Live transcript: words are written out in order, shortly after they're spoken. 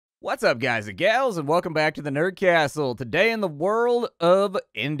What's up, guys and gals, and welcome back to the Nerd Castle. Today in the world of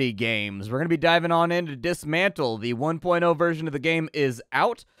indie games, we're going to be diving on into Dysmantle. The 1.0 version of the game is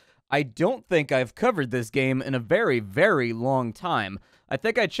out. I don't think I've covered this game in a very, very long time. I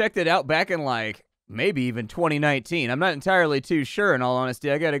think I checked it out back in, maybe even 2019. I'm not entirely too sure, in all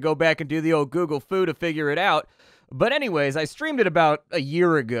honesty. I got to go back and do the old Google foo to figure it out. But anyways, I streamed it about a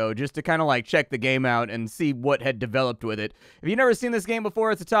year ago just to kind of check the game out and see what had developed with it. If you've never seen this game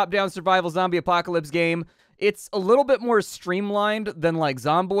before, it's a top-down survival zombie apocalypse game. It's a little bit more streamlined than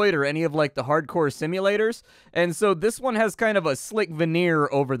Zomboid or any of the hardcore simulators. And so this one has kind of a slick veneer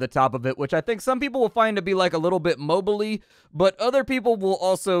over the top of it, which I think some people will find to be a little bit mobile-y, but other people will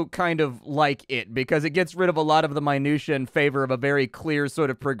also kind of like it because it gets rid of a lot of the minutia in favor of a very clear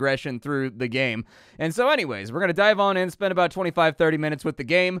sort of progression through the game. And so anyways, we're going to dive on in, spend about 25-30 minutes with the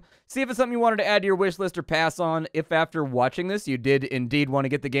game, see if it's something you wanted to add to your wish list or pass on. If after watching this you did indeed want to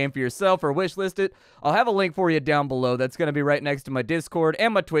get the game for yourself or wish list it, I'll have a link for you down below. That's going to be right next to my Discord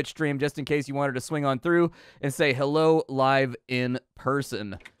and my Twitch stream, just in case you wanted to swing on through and say hello live in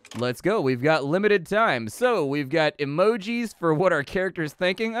person. Let's go. We've got limited time. So we've got emojis for what our character's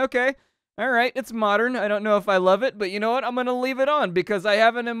thinking. Okay. All right. It's modern. I don't know if I love it, but you know what? I'm going to leave it on because I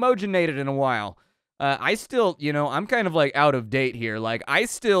haven't emojinated in a while. I still, I'm kind of out of date here. I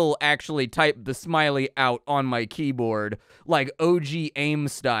still actually type the smiley out on my keyboard, OG AIM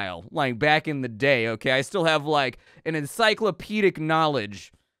style, back in the day, okay? I still have, an encyclopedic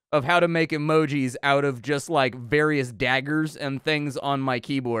knowledge of how to make emojis out of just, various daggers and things on my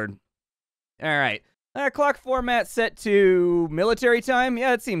keyboard. All right. Clock format set to military time.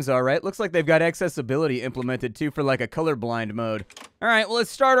 Yeah, it seems all right. Looks like they've got accessibility implemented, too, for, a colorblind mode. All right, well,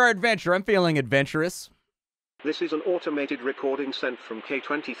 let's start our adventure. I'm feeling adventurous. This is an automated recording sent from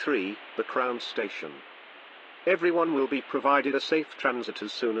K23, the Crown Station. Everyone will be provided a safe transit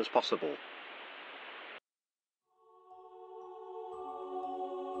as soon as possible.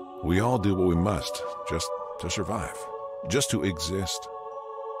 We all do what we must, just to survive, just to exist.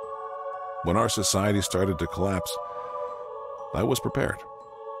 When our society started to collapse, I was prepared.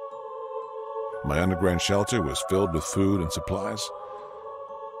 My underground shelter was filled with food and supplies,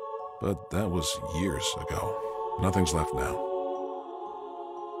 but that was years ago. Nothing's left now.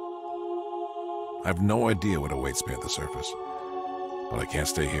 I have no idea what awaits me at the surface, but I can't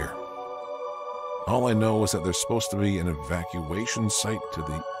stay here. All I know is that there's supposed to be an evacuation site to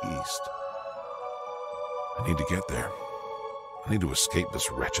the east. I need to get there. I need to escape this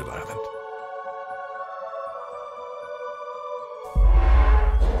wretched island.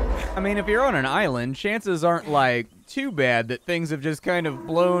 I mean, if you're on an island, chances aren't, too bad that things have just kind of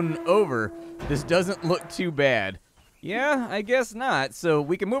blown over. This doesn't look too bad. Yeah, I guess not. So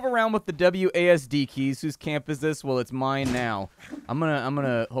we can move around with the WASD keys. Whose camp is this? Well, it's mine now. I'm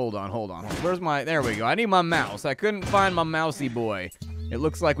gonna, hold on. Where's there we go. I need my mouse. I couldn't find my mousey boy. It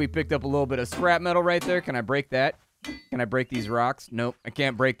looks like we picked up a little bit of scrap metal right there. Can I break that? Can I break these rocks? Nope, I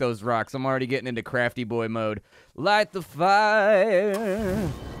can't break those rocks. I'm already getting into crafty boy mode. Light the fire.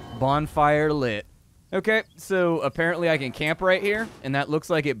 Bonfire lit. Okay, so apparently I can camp right here, and that looks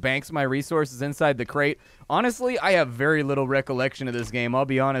like it banks my resources inside the crate. Honestly, I have very little recollection of this game, I'll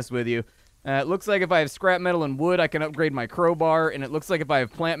be honest with you. It looks like if I have scrap metal and wood, I can upgrade my crowbar, and it looks like if I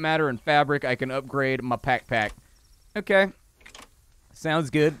have plant matter and fabric, I can upgrade my pack. Okay.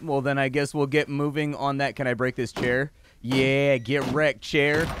 Sounds good. Well, then I guess we'll get moving on that. Can I break this chair? Yeah, get wrecked,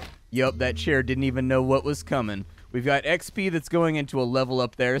 chair. Yup, that chair didn't even know what was coming. We've got XP that's going into a level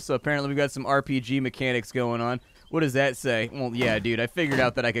up there, so apparently we've got some RPG mechanics going on. What does that say? Well, yeah, dude, I figured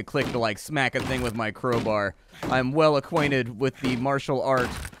out that I could click to, smack a thing with my crowbar. I'm well acquainted with the martial art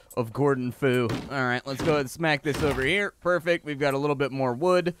of Gordon Fu. All right, let's go ahead and smack this over here. Perfect. We've got a little bit more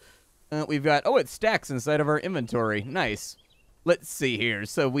wood. We've got, it stacks inside of our inventory. Nice. Let's see here.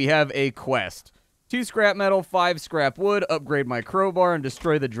 So we have a quest. 2 scrap metal, 5 scrap wood, upgrade my crowbar, and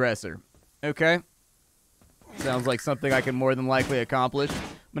destroy the dresser. Okay. Sounds like something I can more than likely accomplish. I'm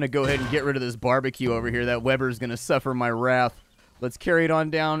going to go ahead and get rid of this barbecue over here. That Weber's going to suffer my wrath. Let's carry it on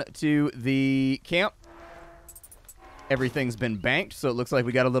down to the camp. Everything's been banked, so it looks like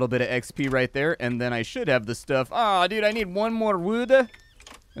we got a little bit of XP right there. And then I should have the stuff. Ah, dude, I need one more wood.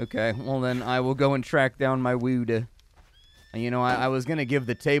 Okay, well then I will go and track down my wood. You know, I was going to give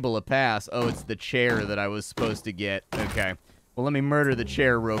the table a pass. Oh, it's the chair that I was supposed to get. Okay. Well, let me murder the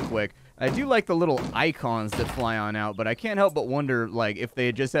chair real quick. I do like the little icons that fly on out, but I can't help but wonder, if they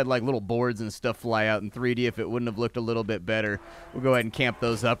had just had, little boards and stuff fly out in 3D, if it wouldn't have looked a little bit better. We'll go ahead and camp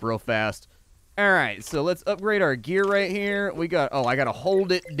those up real fast. All right, so let's upgrade our gear right here. We got, I got to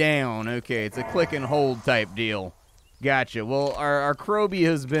hold it down. Okay, it's a click and hold type deal. Gotcha. Well, our Crowby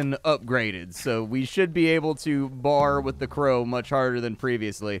has been upgraded, so we should be able to bar with the crow much harder than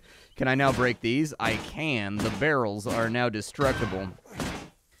previously. Can I now break these? I can. The barrels are now destructible.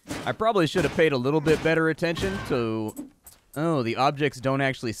 I probably should have paid a little bit better attention to... Oh, the objects don't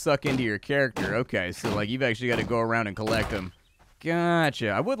actually suck into your character. Okay, so, like, you've actually got to go around and collect them. Gotcha.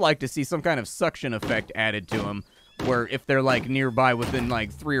 I would like to see some kind of suction effect added to them, where if they're, like, nearby within,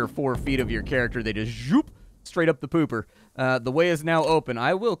 like, 3 or 4 feet of your character, they just zoop straight up the pooper. The way is now open.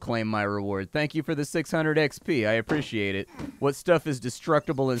 I will claim my reward. Thank you for the 600 XP. I appreciate it. What stuff is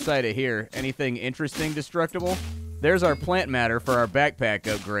destructible inside of here? Anything interesting destructible? There's our plant matter for our backpack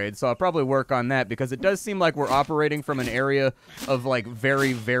upgrade, so I'll probably work on that because it does seem like we're operating from an area of, like,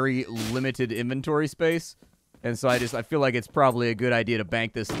 very, very limited inventory space. And so I feel like it's probably a good idea to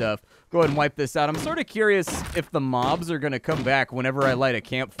bank this stuff. Go ahead and wipe this out. I'm sort of curious if the mobs are going to come back whenever I light a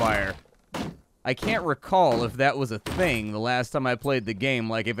campfire. I can't recall if that was a thing the last time I played the game,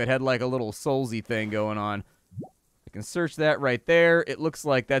 like if it had like a little soulsy thing going on. I can search that right there. It looks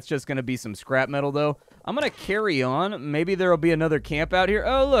like that's just going to be some scrap metal, though. I'm going to carry on. Maybe there will be another camp out here.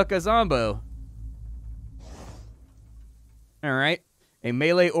 Oh, look, a zombo. All right. A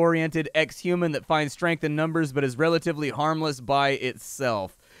melee-oriented ex-human that finds strength in numbers but is relatively harmless by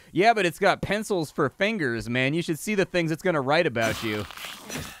itself. Yeah, but it's got pencils for fingers, man. You should see the things it's going to write about you.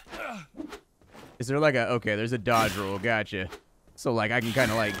 Is there like a... Okay, there's a dodge roll. Gotcha. So, like, I can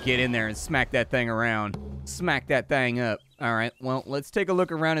kind of, like, get in there and smack that thing around. Smack that thing up. All right, well, let's take a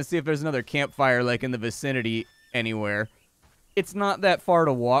look around and see if there's another campfire, like, in the vicinity anywhere. It's not that far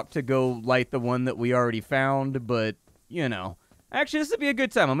to walk to go light the one that we already found, but, you know. Actually, this would be a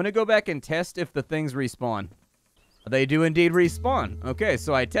good time. I'm going to go back and test if the things respawn. They do indeed respawn. Okay,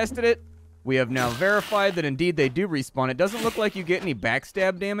 so I tested it. We have now verified that indeed they do respawn. It doesn't look like you get any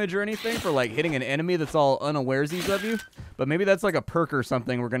backstab damage or anything for like hitting an enemy that's all unawaresies of you. But maybe that's like a perk or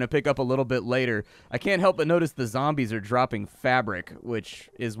something we're going to pick up a little bit later. I can't help but notice the zombies are dropping fabric,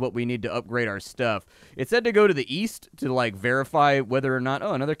 which is what we need to upgrade our stuff. It said to go to the east to like verify whether or not...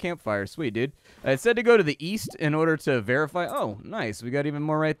 Oh, another campfire. Sweet, dude. It said to go to the east in order to verify... Oh, nice. We got even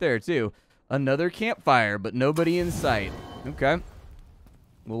more right there, too. Another campfire, but nobody in sight. Okay.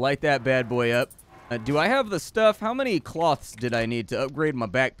 We'll light that bad boy up. Do I have the stuff? How many cloths did I need to upgrade my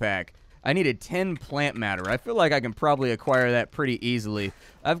backpack? I needed 10 plant matter. I feel like I can probably acquire that pretty easily.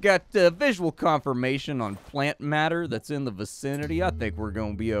 I've got visual confirmation on plant matter that's in the vicinity. I think we're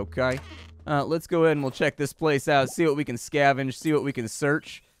going to be okay. Let's go ahead and we'll check this place out, see what we can scavenge, see what we can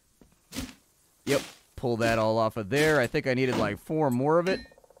search. Yep, pull that all off of there. I think I needed like 4 more of it.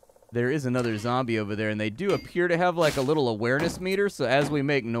 There is another zombie over there, and they do appear to have like a little awareness meter, so as we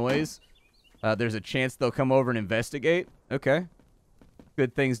make noise, there's a chance they'll come over and investigate. Okay.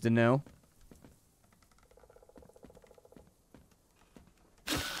 Good things to know.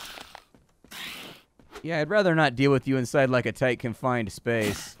 Yeah, I'd rather not deal with you inside like a tight, confined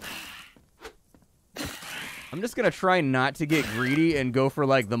space. I'm just going to try not to get greedy and go for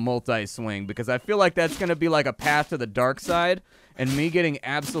like the multi-swing, because I feel like that's going to be like a path to the dark side. And me getting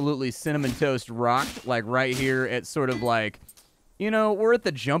absolutely cinnamon toast rocked, like right here at sort of like, you know, we're at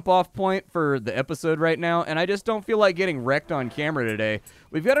the jump-off point for the episode right now, and I just don't feel like getting wrecked on camera today.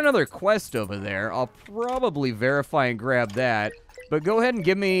 We've got another quest over there. I'll probably verify and grab that. But go ahead and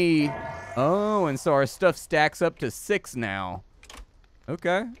give me... Oh, and so our stuff stacks up to 6 now.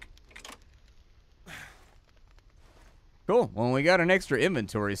 Okay. Cool. Well, we got an extra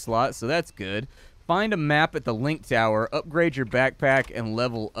inventory slot, so that's good. Find a map at the link tower, upgrade your backpack, and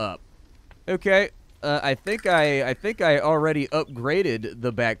level up. Okay, I think I already upgraded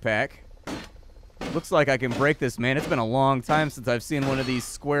the backpack. Looks like I can break this, man. It's been a long time since I've seen one of these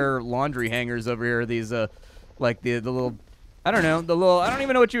square laundry hangers over here. These like the little, I don't know, I don't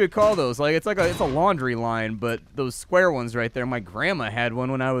even know what you would call those. Like it's a laundry line, but those square ones right there. My grandma had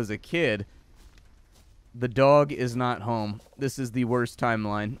one when I was a kid. The dog is not home. This is the worst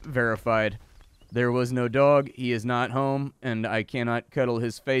timeline. Verified. There was no dog, he is not home, and I cannot cuddle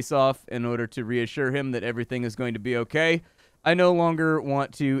his face off in order to reassure him that everything is going to be okay. I no longer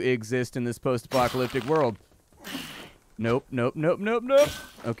want to exist in this post-apocalyptic world. Nope, nope, nope, nope, nope.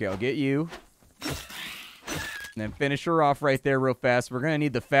 Okay, I'll get you. And then finish her off right there real fast. We're going to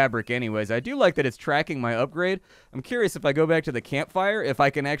need the fabric anyways. I do like that it's tracking my upgrade. I'm curious if I go back to the campfire, if I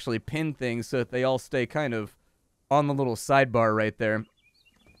can actually pin things so that they all stay kind of on the little sidebar right there.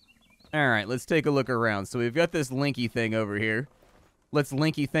 All right, let's take a look around. So we've got this linky thing over here. Let's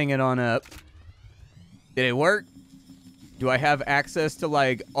linky thing it on up. Did it work? Do I have access to,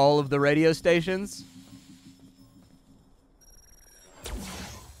 like, all of the radio stations?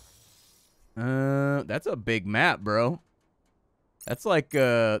 That's a big map, bro. That's like,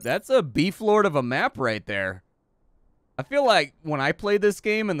 that's a beeflord of a map right there. I feel like when I played this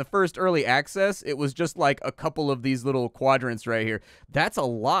game in the first early access, it was just like a couple of these little quadrants right here. That's a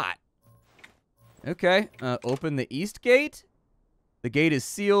lot. Okay, open the east gate. The gate is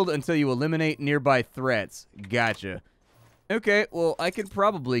sealed until you eliminate nearby threats. Gotcha. Okay, well, I could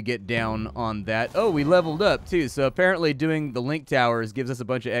probably get down on that. Oh, we leveled up, too, so apparently doing the link towers gives us a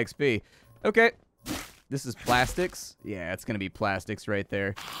bunch of XP. Okay. This is plastics. Yeah, it's gonna be plastics right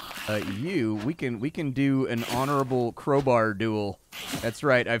there. We can do an honorable crowbar duel. That's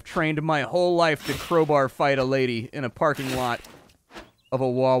right. I've trained my whole life to crowbar fight a lady in a parking lot of a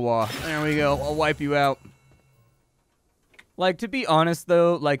Wawa. There we go. I'll wipe you out. Like, to be honest,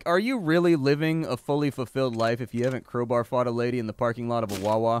 though, like, are you really living a fully fulfilled life if you haven't crowbar fought a lady in the parking lot of a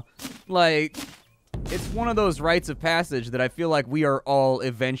Wawa? Like, it's one of those rites of passage that I feel like we are all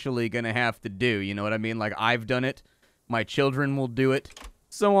eventually going to have to do. You know what I mean? Like, I've done it. My children will do it.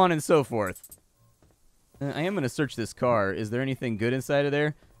 So on and so forth. I am going to search this car. Is there anything good inside of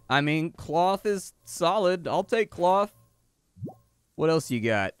there? I mean, cloth is solid. I'll take cloth. What else you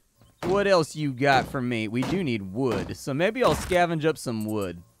got? What else you got for me? We do need wood, so maybe I'll scavenge up some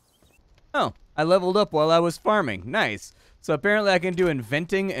wood. Oh, I leveled up while I was farming. Nice. So apparently I can do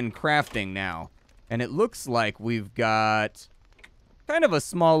inventing and crafting now. And it looks like we've got kind of a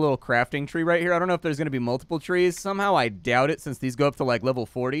small little crafting tree right here. I don't know if there's going to be multiple trees. Somehow I doubt it since these go up to like level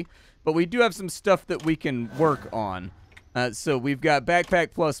 40. But we do have some stuff that we can work on. So we've got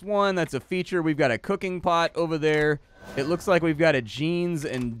backpack +1. That's a feature. We've got a cooking pot over there. It looks like we've got a jeans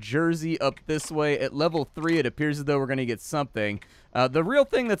and jersey up this way. At level 3, it appears as though we're going to get something. The real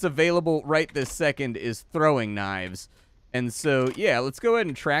thing that's available right this second is throwing knives. And so, yeah, let's go ahead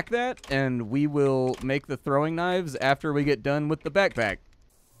and track that, and we will make the throwing knives after we get done with the backpack.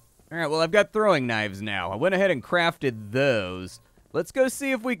 All right, well, I've got throwing knives now. I went ahead and crafted those. Let's go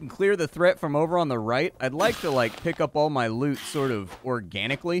see if we can clear the threat from over on the right. I'd like to, like, pick up all my loot sort of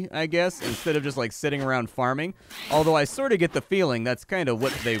organically, I guess, instead of just, like, sitting around farming. Although I sort of get the feeling that's kind of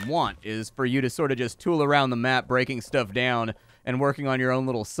what they want, is for you to sort of just tool around the map, breaking stuff down, and working on your own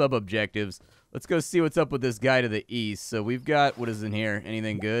little sub-objectives. Let's go see what's up with this guy to the east. So we've got, what is in here?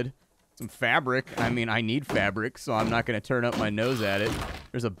 Anything good? Some fabric. I mean, I need fabric, so I'm not going to turn up my nose at it.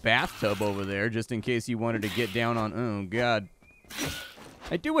 There's a bathtub over there, just in case you wanted to get down on... Oh, God.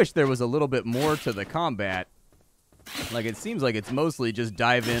 I do wish there was a little bit more to the combat. Like, it seems like it's mostly just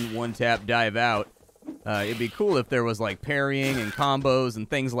dive in, one tap, dive out. It'd be cool if there was, like, parrying and combos and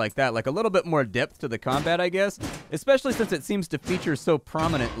things like that. Like, a little bit more depth to the combat, I guess. Especially since it seems to feature so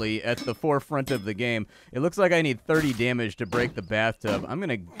prominently at the forefront of the game. It looks like I need 30 damage to break the bathtub. I'm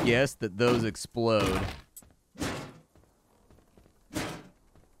gonna guess that those explode.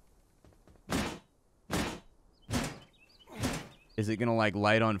 Is it gonna, like,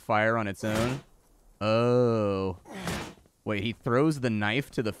 light on fire on its own? Oh. Wait, he throws the knife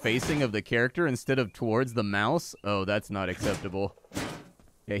to the facing of the character instead of towards the mouse? Oh, that's not acceptable.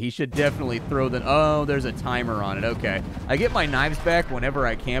 Yeah, he should definitely throw the... Oh, there's a timer on it. Okay. I get my knives back whenever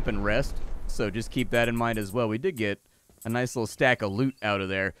I camp and rest, so just keep that in mind as well. We did get a nice little stack of loot out of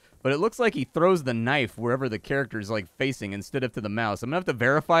there, but it looks like he throws the knife wherever the character is, like, facing instead of to the mouse. I'm gonna have to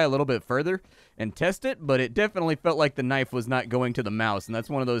verify a little bit further and test it, but it definitely felt like the knife was not going to the mouse, and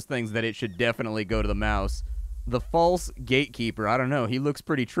that's one of those things that it should definitely go to the mouse. The false gatekeeper. I don't know. He looks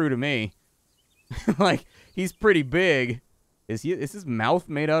pretty true to me. Like, he's pretty big. Is his mouth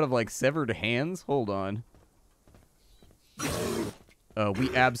made out of, like, severed hands? Hold on.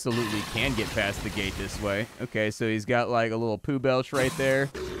 We absolutely can get past the gate this way. Okay, so he's got, like, a little poo belch right there.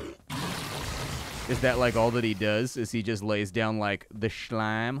 Is that, like, all that he does? Is he just lays down, like, the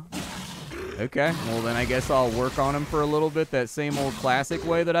slime? Okay, well then I guess I'll work on him for a little bit, that same old classic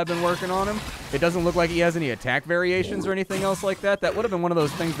way that I've been working on him. It doesn't look like he has any attack variations or anything else like that. That would have been one of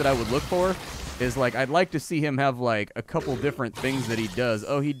those things that I would look for, is like, I'd like to see him have like a couple different things that he does.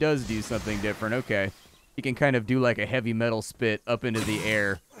 Oh, he does do something different, okay. He can kind of do like a heavy metal spit up into the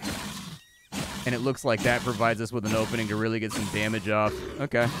air. And it looks like that provides us with an opening to really get some damage off.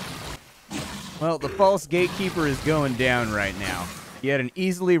 Okay. Well, the false gatekeeper is going down right now. He had an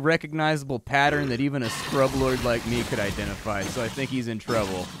easily recognizable pattern that even a scrub lord like me could identify, so I think he's in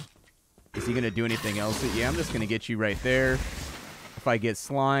trouble. Is he going to do anything else? Yeah, I'm just going to get you right there. If I get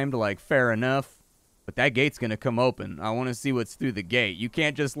slimed, like, fair enough. But that gate's going to come open. I want to see what's through the gate. You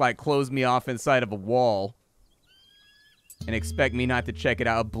can't just, like, close me off inside of a wall and expect me not to check it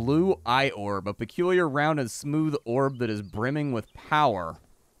out. A blue eye orb, a peculiar round and smooth orb that is brimming with power.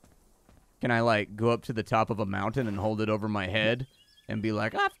 Can I, like, go up to the top of a mountain and hold it over my head and be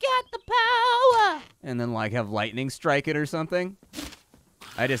like, I've got the power, and then like have lightning strike it or something.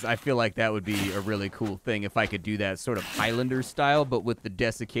 I feel like that would be a really cool thing if I could do that sort of Highlander style, but with the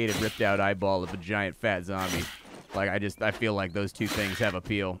desiccated, ripped out eyeball of a giant fat zombie. Like, I feel like those two things have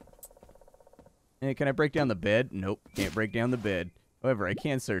appeal. Hey, can I break down the bed? Nope, can't break down the bed. However, I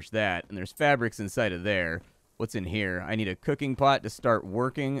can search that, and there's fabrics inside of there. What's in here? I need a cooking pot to start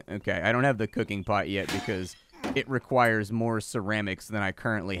working. Okay, I don't have the cooking pot yet because it requires more ceramics than I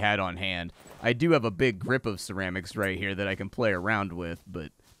currently had on hand. I do have a big grip of ceramics right here that I can play around with,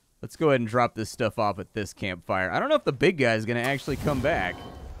 but let's go ahead and drop this stuff off at this campfire. I don't know if the big guy's going to actually come back.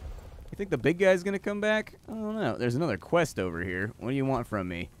 You think the big guy's going to come back? I don't know. There's another quest over here. What do you want from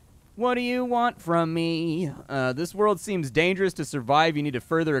me? What do you want from me? This world seems dangerous to survive. You need to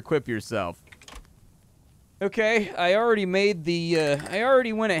further equip yourself. Okay, I already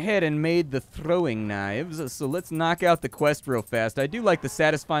went ahead and made the throwing knives, so let's knock out the quest real fast. I do like the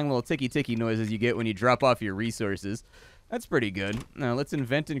satisfying little ticky-ticky noises you get when you drop off your resources. That's pretty good. Now, let's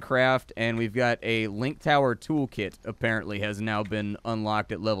invent and craft, and we've got a Link Tower toolkit, apparently has now been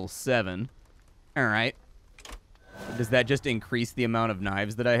unlocked at level 7. Alright. Does that just increase the amount of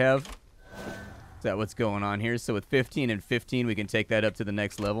knives that I have? Is that what's going on here? So with 15 and 15, we can take that up to the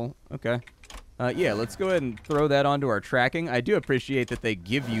next level? Okay. Yeah, let's go ahead and throw that onto our tracking. I do appreciate that they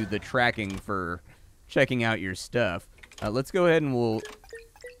give you the tracking for checking out your stuff. Let's go ahead and we'll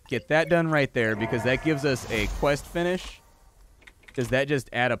get that done right there because that gives us a quest finish. Does that just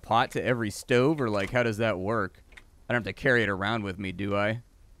add a pot to every stove, or like how does that work? I don't have to carry it around with me, do I?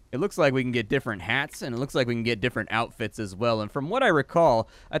 It looks like we can get different hats, and it looks like we can get different outfits as well. And from what I recall,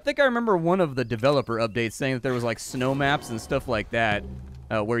 I think I remember one of the developer updates saying that there was like snow maps and stuff like that,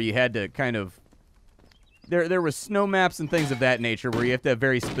 where you had to kind of... There was snow maps and things of that nature where you have to have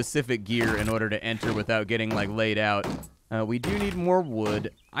very specific gear in order to enter without getting like laid out. We do need more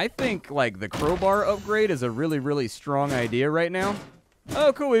wood. I think like the crowbar upgrade is a really, really strong idea right now.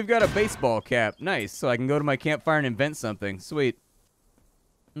 Oh, cool, we've got a baseball cap. Nice, so I can go to my campfire and invent something. Sweet.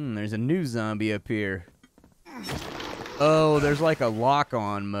 There's a new zombie up here. Oh, there's like a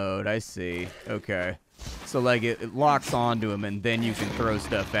lock-on mode. I see. Okay. So like it locks onto him and then you can throw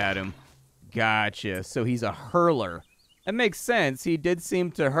stuff at him. Gotcha. So he's a hurler. That makes sense. He did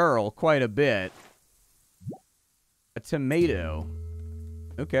seem to hurl quite a bit. A tomato.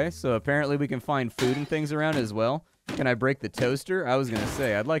 Okay, so apparently we can find food and things around as well. Can I break the toaster? I was going to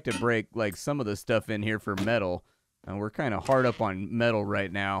say, I'd like to break like some of the stuff in here for metal. We're kind of hard up on metal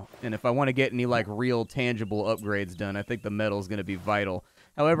right now. And if I want to get any like real tangible upgrades done, I think the metal's going to be vital.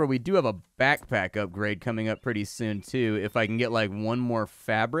 However, we do have a backpack upgrade coming up pretty soon too. If I can get like one more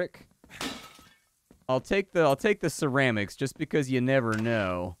fabric... I'll take the ceramics just because you never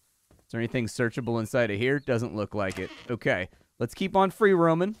know. Is there anything searchable inside of here? Doesn't look like it. Okay, let's keep on free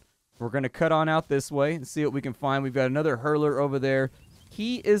roaming. We're going to cut on out this way and see what we can find. We've got another hurler over there.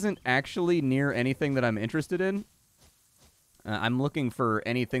 He isn't actually near anything that I'm interested in. I'm looking for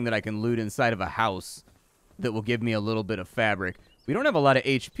anything that I can loot inside of a house that will give me a little bit of fabric. We don't have a lot of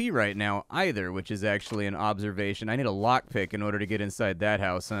HP right now either, which is actually an observation. I need a lockpick in order to get inside that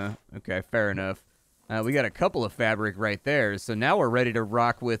house, huh? Okay, fair enough. We got a couple of fabric right there, so now we're ready to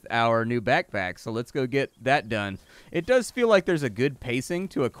rock with our new backpack, so let's go get that done. It does feel like there's a good pacing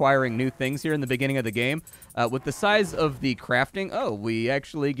to acquiring new things here in the beginning of the game. With the size of the crafting, we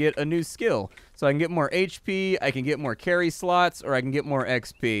actually get a new skill. So I can get more HP, I can get more carry slots, or I can get more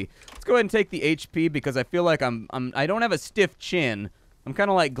XP. Let's go ahead and take the HP because I feel like I don't have a stiff chin. I'm kind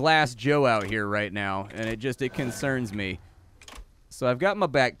of like Glass Joe out here right now, and it concerns me. So I've got my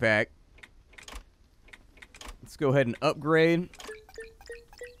backpack. Let's go ahead and upgrade.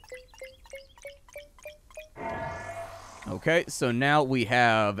 Okay, so now we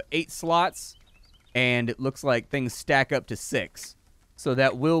have 8 slots, and it looks like things stack up to 6. So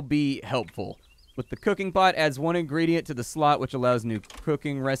that will be helpful. With the cooking pot, adds 1 ingredient to the slot, which allows new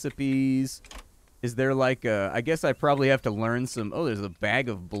cooking recipes. Is there like a... I guess I probably have to learn some... Oh, there's a bag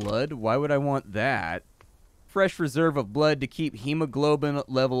of blood. Why would I want that? Fresh reserve of blood to keep hemoglobin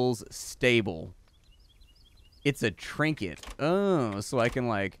levels stable. It's a trinket. Oh, so I can,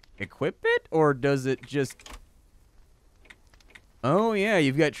 like, equip it? Or does it just... Oh, yeah,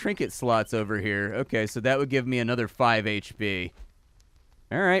 you've got trinket slots over here. Okay, so that would give me another 5 HP.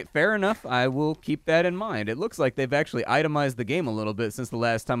 All right, fair enough. I will keep that in mind. It looks like they've actually itemized the game a little bit since the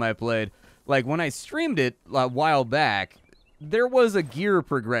last time I played. Like, when I streamed it a while back, there was a gear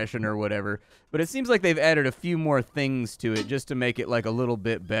progression or whatever, but it seems like they've added a few more things to it just to make it, like, a little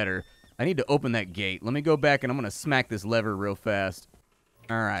bit better. I need to open that gate. Let me go back, and I'm going to smack this lever real fast.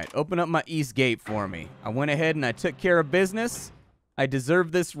 All right, open up my east gate for me. I went ahead and I took care of business. I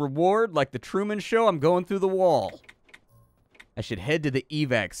deserve this reward. Like the Truman Show, I'm going through the wall. I should head to the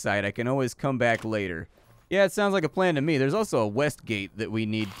evac site. I can always come back later. Yeah, it sounds like a plan to me. There's also a west gate that we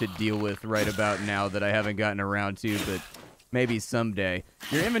need to deal with right about now that I haven't gotten around to, but maybe someday.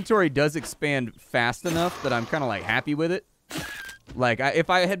 Your inventory does expand fast enough that I'm kind of like happy with it. Like, if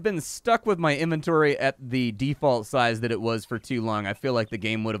I had been stuck with my inventory at the default size that it was for too long, I feel like the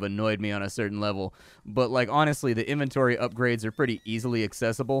game would have annoyed me on a certain level. But, like, honestly, the inventory upgrades are pretty easily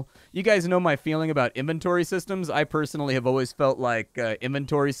accessible. You guys know my feeling about inventory systems. I personally have always felt like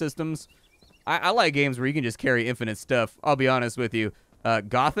inventory systems. I like games where you can just carry infinite stuff. I'll be honest with you.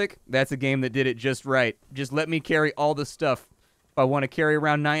 Gothic, that's a game that did it just right. Just let me carry all the stuff. If I want to carry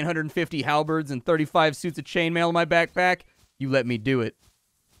around 950 halberds and 35 suits of chainmail in my backpack, you let me do it.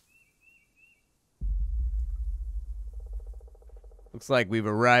 Looks like we've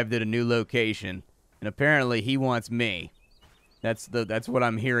arrived at a new location, and apparently he wants me. That's what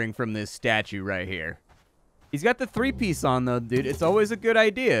I'm hearing from this statue right here. He's got the three-piece on though, dude. It's always a good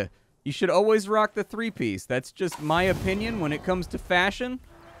idea. You should always rock the three-piece. That's just my opinion when it comes to fashion.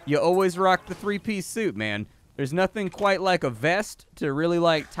 You always rock the three-piece suit, man. There's nothing quite like a vest to really,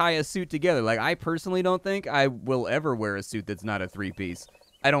 like, tie a suit together. Like, I personally don't think I will ever wear a suit that's not a three-piece.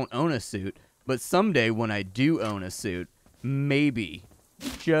 I don't own a suit, but someday when I do own a suit, maybe,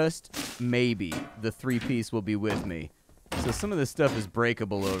 just maybe, the three-piece will be with me. So some of this stuff is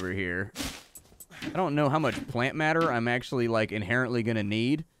breakable over here. I don't know how much plant matter I'm actually, like, inherently gonna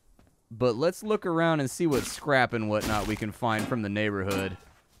need, but let's look around and see what scrap and whatnot we can find from the neighborhood.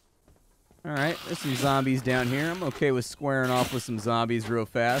 Alright, there's some zombies down here. I'm okay with squaring off with some zombies real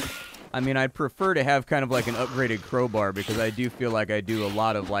fast. I mean, I'd prefer to have kind of like an upgraded crowbar because I do feel like I do a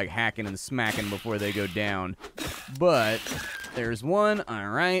lot of like hacking and smacking before they go down. But there's one.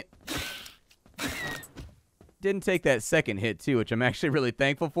 Alright. Didn't take that second hit too, which I'm actually really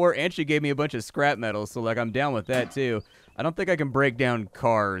thankful for. And she gave me a bunch of scrap metal, so like I'm down with that too. I don't think I can break down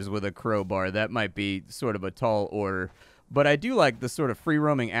cars with a crowbar. That might be sort of a tall order. But I do like the sort of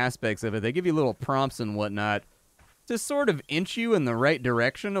free-roaming aspects of it. They give you little prompts and whatnot to sort of inch you in the right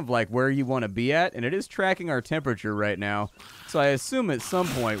direction of, like, where you want to be at. And it is tracking our temperature right now. So I assume at some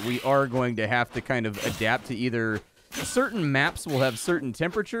point we are going to have to kind of adapt to either certain maps will have certain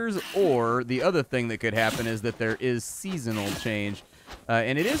temperatures, or the other thing that could happen is that there is seasonal change.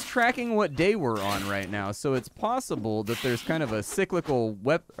 And it is tracking what day we're on right now. So it's possible that there's kind of a cyclical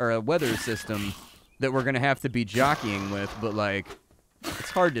weather system that we're going to have to be jockeying with, but, like,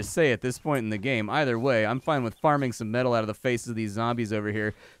 it's hard to say at this point in the game. Either way, I'm fine with farming some metal out of the faces of these zombies over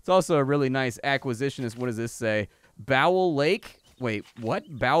here. It's also a really nice acquisition. What does this say? Bowel Lake? Wait, what?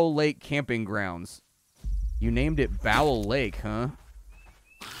 Bowel Lake Camping Grounds. You named it Bowel Lake, huh?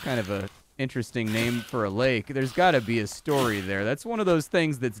 Kind of a interesting name for a lake. There's got to be a story there. That's one of those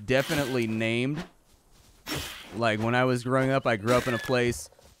things that's definitely named. Like, when I was growing up, I grew up in a place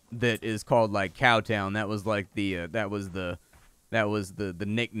that is called like Cowtown. That was like the the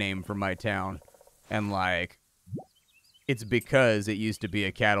nickname for my town, and like it's because it used to be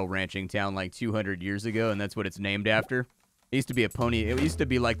a cattle ranching town like 200 years ago, and that's what it's named after. It used to be a pony. It used to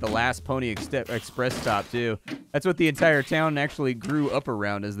be like the last Pony Express stop too. That's what the entire town actually grew up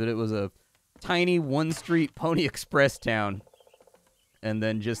around. Is that it was a tiny one-street Pony Express town, and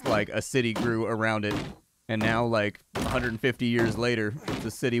then just like a city grew around it. And now, like, 150 years later, it's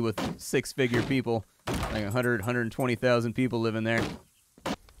a city with six-figure people. Like 100, 120,000 people living there.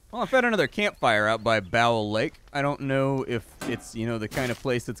 Well, I found another campfire out by Bowel Lake. I don't know if it's, you know, the kind of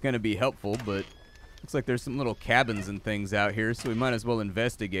place that's going to be helpful, but looks like there's some little cabins and things out here, so we might as well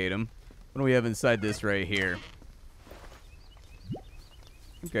investigate them. What do we have inside this right here?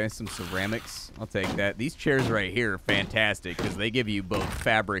 Okay, some ceramics. I'll take that. These chairs right here are fantastic because they give you both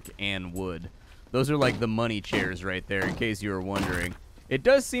fabric and wood. Those are like the money chairs right there, in case you were wondering. It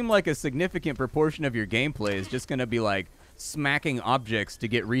does seem like a significant proportion of your gameplay is just going to be like smacking objects to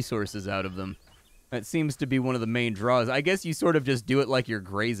get resources out of them. That seems to be one of the main draws. I guess you sort of just do it like you're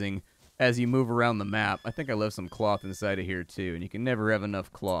grazing as you move around the map. I think I left some cloth inside of here too, and you can never have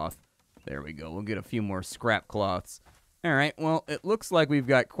enough cloth. There we go. We'll get a few more scrap cloths. All right, well, it looks like we've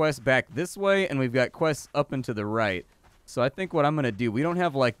got quests back this way, and we've got quests up and to the right. So I think what I'm going to do, we don't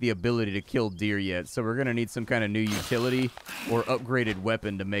have, like, the ability to kill deer yet, so we're going to need some kind of new utility or upgraded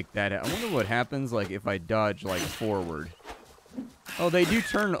weapon to make that happen. I wonder what happens, like, if I dodge, like, forward. Oh, they do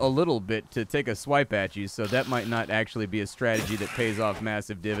turn a little bit to take a swipe at you, so that might not actually be a strategy that pays off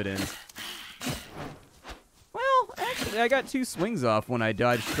massive dividends. Well, actually, I got 2 swings off when I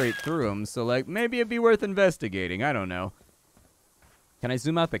dodged straight through them, so, like, maybe it'd be worth investigating. I don't know. Can I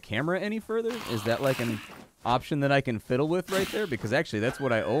zoom out the camera any further? Is that, like, an option that I can fiddle with right there? Because actually, that's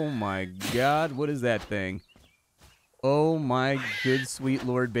what oh my God, what is that thing? Oh my good sweet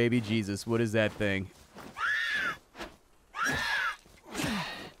Lord baby Jesus, what is that thing?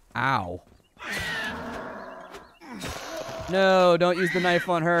 Ow. No, don't use the knife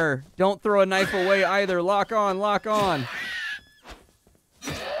on her. Don't throw a knife away either. Lock on, lock on.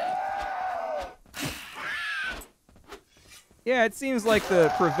 Yeah, it seems like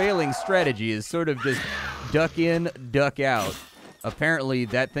the prevailing strategy is sort of just duck in, duck out. Apparently,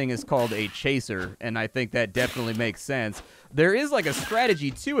 that thing is called a chaser, and I think that definitely makes sense. There is like a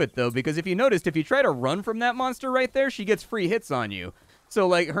strategy to it, though, because if you noticed, if you try to run from that monster right there, she gets free hits on you. So,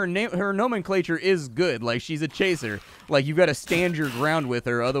 like, her nomenclature is good. Like, she's a chaser. Like, you've got to stand your ground with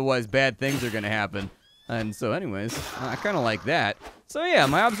her, otherwise bad things are going to happen. And so, anyways, I kind of like that. So, yeah,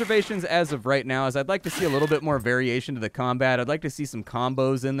 my observations as of right now is I'd like to see a little bit more variation to the combat. I'd like to see some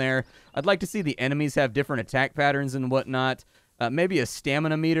combos in there. I'd like to see the enemies have different attack patterns and whatnot. Maybe a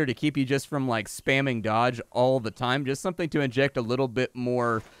stamina meter to keep you just from, like, spamming dodge all the time. Just something to inject a little bit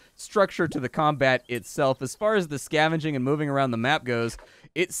more structure to the combat itself. As far as the scavenging and moving around the map goes,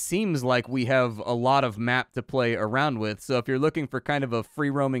 it seems like we have a lot of map to play around with. So if you're looking for kind of a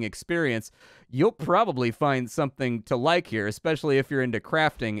free-roaming experience, you'll probably find something to like here, especially if you're into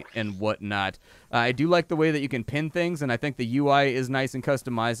crafting and whatnot. I do like the way that you can pin things, and I think the UI is nice and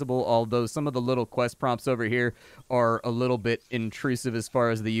customizable, although some of the little quest prompts over here are a little bit intrusive as far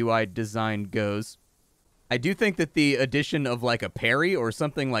as the UI design goes. I do think that the addition of like a parry or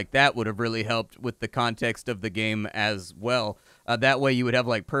something like that would have really helped with the context of the game as well. That way you would have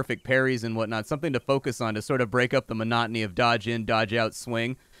like perfect parries and whatnot, something to focus on to sort of break up the monotony of dodge in, dodge out,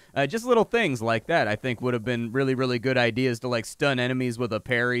 swing. Just little things like that I think would have been really, really good ideas to like stun enemies with a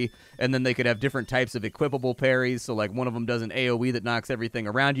parry, and then they could have different types of equipable parries. So like one of them does an AoE that knocks everything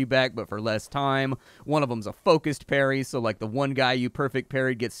around you back, but for less time. One of them's a focused parry, so like the one guy you perfect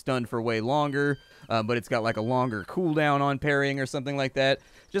parried gets stunned for way longer, but it's got like a longer cooldown on parrying or something like that.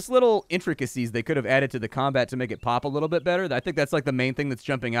 Just little intricacies they could have added to the combat to make it pop a little bit better. I think that's like the main thing that's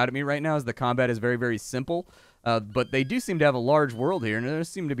jumping out at me right now is the combat is very, very simple. But they do seem to have a large world here, and there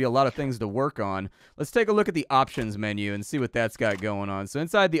seem to be a lot of things to work on. Let's take a look at the options menu and see what that's got going on. So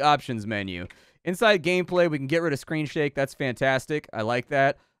inside the options menu, inside gameplay, we can get rid of screen shake. That's fantastic. I like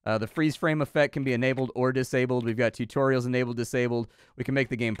that. The freeze frame effect can be enabled or disabled. We've got tutorials enabled, disabled. We can make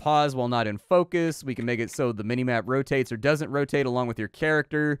the game pause while not in focus. We can make it so the minimap rotates or doesn't rotate along with your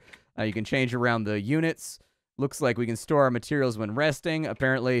character. You can change around the units. Looks like we can store our materials when resting.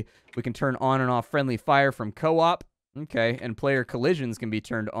 Apparently, we can turn on and off friendly fire from co-op. Okay, and player collisions can be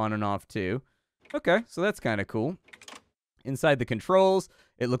turned on and off too. Okay, so that's kind of cool. Inside the controls,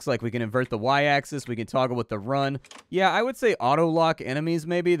 it looks like we can invert the Y-axis. We can toggle with the run. Yeah, I would say auto-lock enemies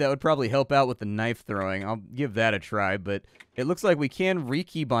maybe. That would probably help out with the knife throwing. I'll give that a try, but it looks like we can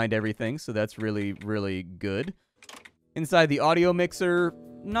re-keybind everything, so that's really, really good. Inside the audio mixer,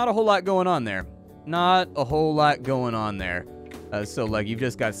 not a whole lot going on there. Not a whole lot going on there. So, like, you've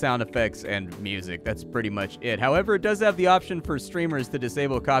just got sound effects and music. That's pretty much it. However, it does have the option for streamers to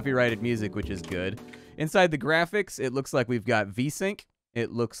disable copyrighted music, which is good. Inside the graphics, it looks like we've got VSync.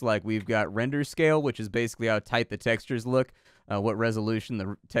 It looks like we've got render scale, which is basically how tight the textures look, what resolution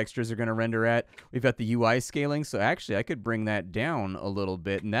the textures are going to render at. We've got the UI scaling, so actually I could bring that down a little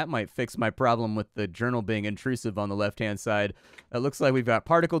bit, and that might fix my problem with the journal being intrusive on the left-hand side. It looks like we've got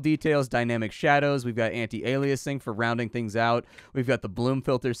particle details, dynamic shadows. We've got anti-aliasing for rounding things out. We've got the bloom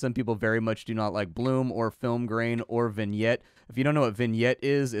filter. Some people very much do not like bloom or film grain or vignette. If you don't know what vignette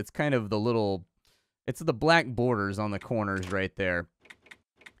is, it's kind of the little... It's the black borders on the corners right there.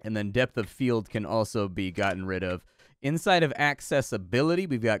 And then depth of field can also be gotten rid of. Inside of accessibility,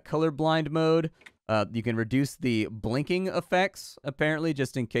 we've got colorblind mode. You can reduce the blinking effects, apparently,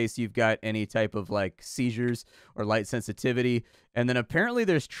 just in case you've got any type of, like, seizures or light sensitivity. And then apparently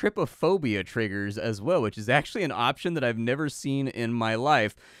there's trypophobia triggers as well, which is actually an option that I've never seen in my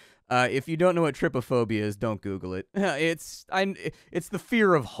life. If you don't know what trypophobia is, don't Google it. It's the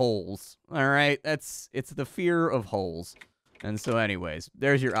fear of holes, all right? It's the fear of holes. And so anyways,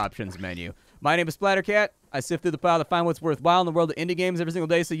 there's your options menu. My name is Splattercat. I sift through the pile to find what's worthwhile in the world of indie games every single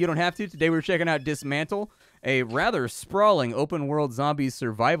day so you don't have to. Today we're checking out Dysmantle, a rather sprawling open-world zombie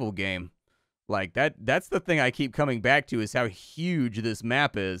survival game. Like, that's the thing I keep coming back to is how huge this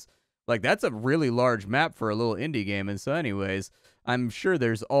map is. Like, that's a really large map for a little indie game. And so anyways, I'm sure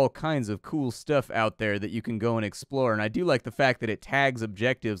there's all kinds of cool stuff out there that you can go and explore. And I do like the fact that it tags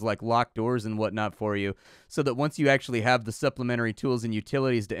objectives like locked doors and whatnot for you, so that once you actually have the supplementary tools and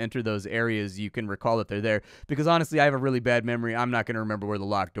utilities to enter those areas, you can recall that they're there. Because honestly, I have a really bad memory. I'm not going to remember where the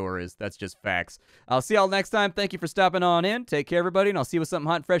locked door is. That's just facts. I'll see y'all next time. Thank you for stopping on in. Take care, everybody, and I'll see you with something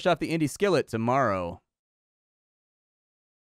hot and fresh off the indie skillet tomorrow.